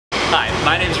Hi,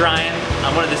 my name's Ryan.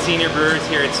 I'm one of the senior brewers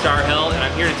here at Starr and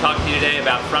I'm here to talk to you today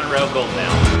about Front Row Golden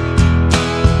Ale.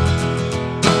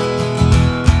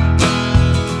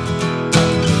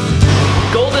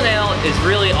 Golden Ale is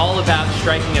really all about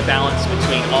striking a balance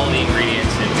between all the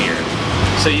ingredients in beer.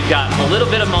 So you've got a little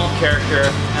bit of malt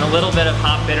character and a little bit of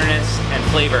hop bitterness and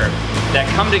flavor that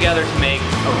come together to make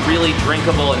a really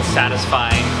drinkable and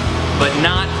satisfying, but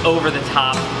not over the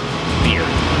top beer.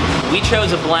 We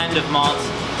chose a blend of malts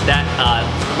that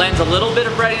lends a little bit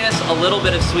of breadiness, a little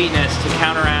bit of sweetness to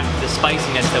counteract the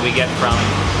spiciness that we get from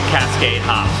Cascade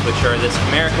hops, which are this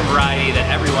American variety that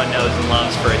everyone knows and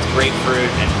loves for its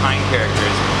grapefruit and pine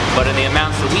characters. But in the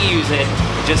amounts that we use it,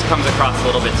 it just comes across a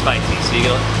little bit spicy. So you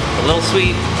get a little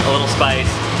sweet, a little spice,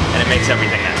 and it makes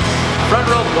everything nice. Front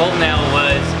Row Golden Ale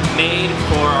was made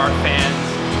for our fans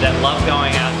that love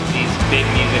going out to these big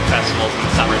music festivals in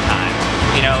the summertime.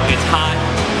 You know, it's hot,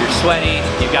 you're sweaty,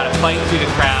 you've got to fight through the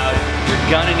crowd, you're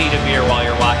gonna need a beer while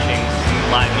you're watching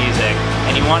live music,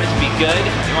 and you want it to be good,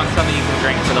 you want something you can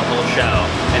drink for the whole show,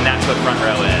 and that's what Front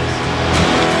Row is.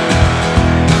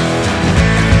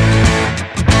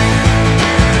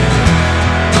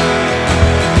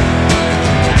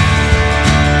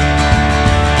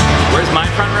 Where's my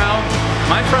front row?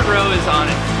 My front row is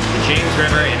on the James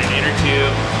River in an inner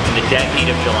tube in the dead heat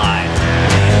of July.